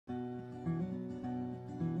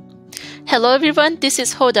Hello everyone, this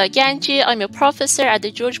is Hoda Ganji. I'm a professor at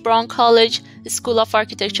the George Brown College School of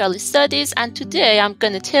Architectural Studies, and today I'm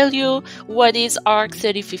going to tell you what is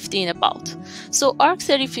ARCH3015 about. So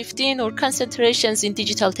ARCH3015, or Concentrations in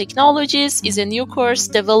Digital Technologies, is a new course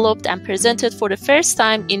developed and presented for the first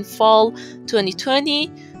time in fall 2020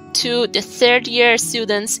 to the third-year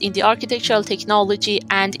students in the Architectural Technology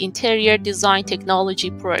and Interior Design Technology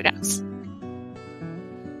programs.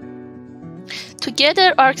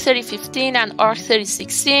 Together, ARCH3015 and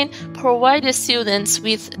ARCH3016 provide the students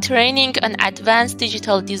with training on advanced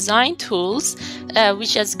digital design tools,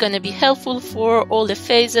 which is going to be helpful for all the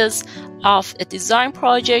phases of a design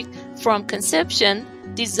project, from conception,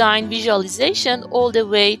 design, visualization, all the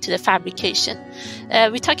way to the fabrication.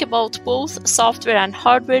 We talk about both software and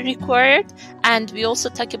hardware required, and we also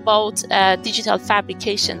talk about digital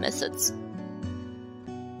fabrication methods.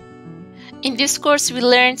 In this course, we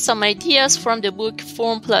learned some ideas from the book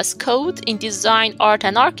Form Plus Code in Design, Art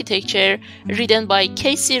and Architecture, written by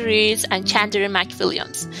Casey Rees and Chandler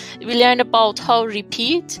McWilliams. We learned about how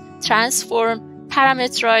repeat, transform,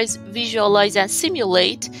 parameterize, visualize, and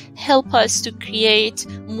simulate help us to create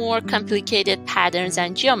more complicated patterns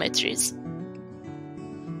and geometries.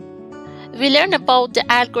 We learned about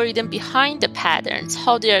the algorithm behind the patterns,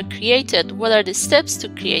 how they are created, what are the steps to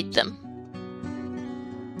create them.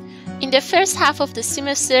 In the first half of the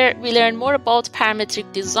semester, we learned more about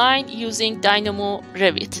parametric design using Dynamo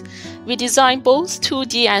Revit. We designed both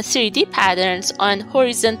 2D and 3D patterns on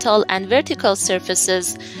horizontal and vertical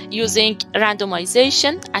surfaces using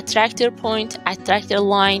randomization, attractor point, attractor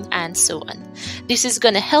line, and so on. This is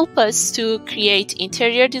going to help us to create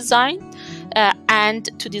interior design and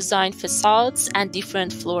to design facades and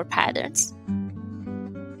different floor patterns.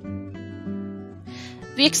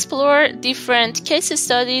 We explore different case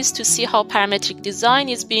studies to see how parametric design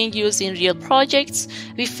is being used in real projects.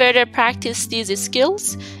 We further practice these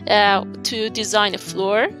skills to design a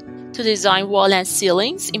floor, to design wall and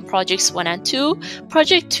ceilings in projects 1 and 2.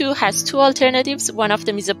 Project 2 has two alternatives. One of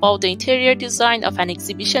them is about the interior design of an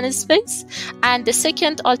exhibition space, and the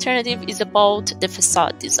second alternative is about the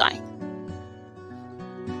facade design.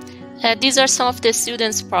 These are some of the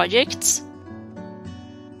students' projects.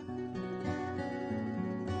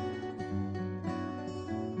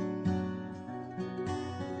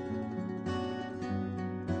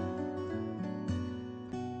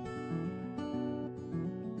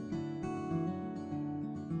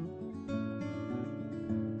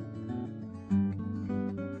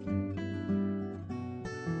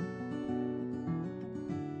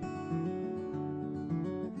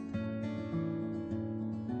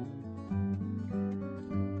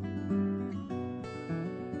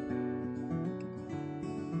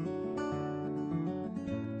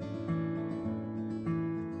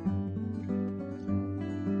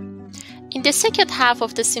 In the second half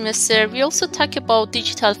of the semester, we also talk about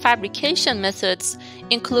digital fabrication methods,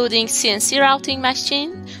 including CNC routing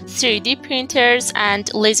machine, 3D printers,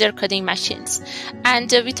 and laser cutting machines.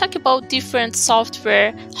 And we talk about different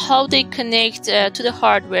software, how they connect to the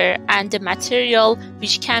hardware, and the material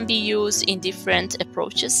which can be used in different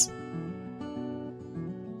approaches.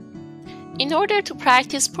 In order to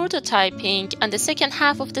practice prototyping, on the second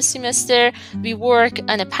half of the semester, we work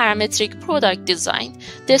on a parametric product design.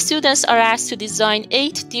 The students are asked to design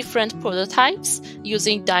 8 different prototypes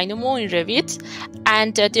using Dynamo in Revit,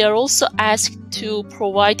 and they are also asked to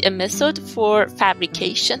provide a method for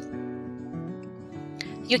fabrication.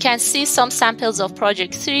 You can see some samples of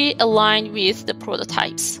Project 3 aligned with the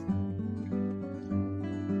prototypes.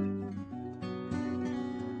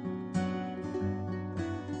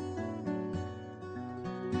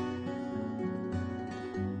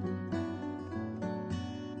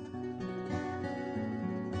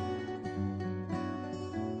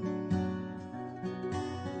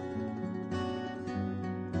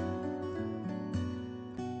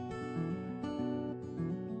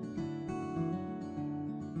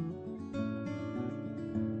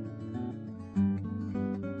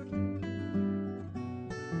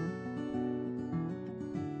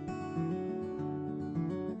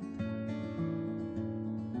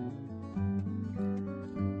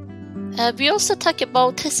 We also talk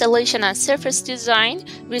about tessellation and surface design.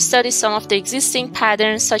 We study some of the existing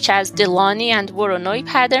patterns such as Delaunay and Voronoi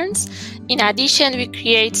patterns. In addition, we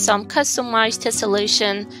create some customized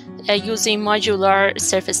tessellation using modular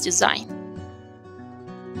surface design.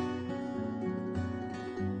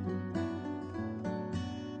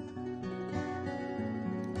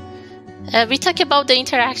 We talk about the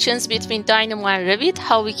interactions between Dynamo and Revit,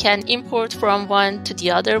 how we can import from one to the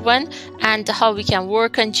other one, and how we can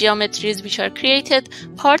work on geometries which are created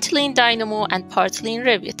partly in Dynamo and partly in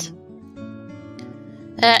Revit.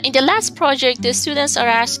 In the last project, the students are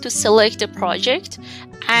asked to select a project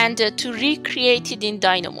and to recreate it in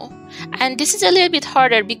Dynamo. And this is a little bit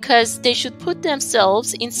harder because they should put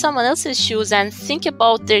themselves in someone else's shoes and think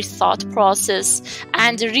about their thought process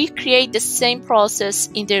and recreate the same process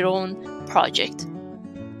in their own project.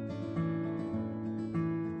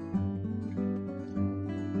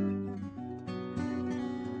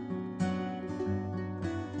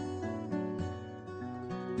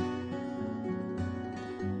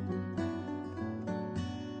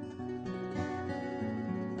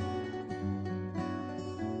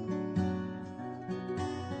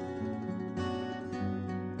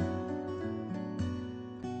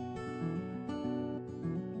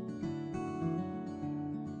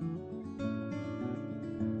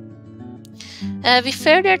 We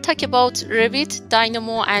further talk about Revit,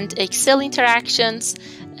 Dynamo, and Excel interactions.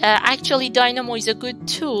 Actually, Dynamo is a good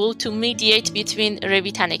tool to mediate between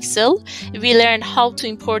Revit and Excel. We learn how to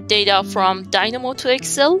import data from Dynamo to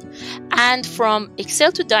Excel and from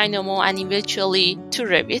Excel to Dynamo and eventually to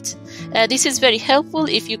Revit. This is very helpful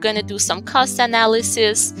if you're going to do some cost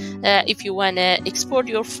analysis, if you want to export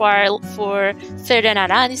your file for further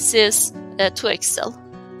analysis to Excel.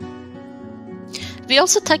 We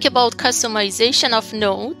also talk about customization of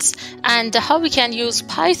nodes and how we can use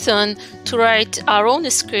Python to write our own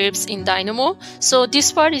scripts in Dynamo. So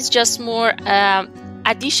this part is just more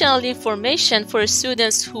additional information for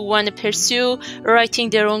students who want to pursue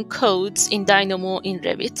writing their own codes in Dynamo in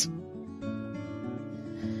Revit.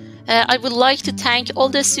 I would like to thank all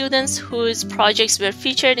the students whose projects were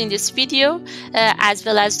featured in this video, as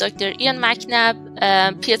well as Dr. Ian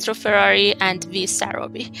McNabb, Pietro Ferrari, and V.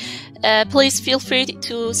 Sarobi. Please feel free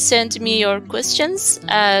to send me your questions to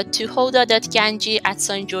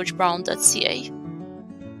hoda.ganji@stgeorgebrown.ca.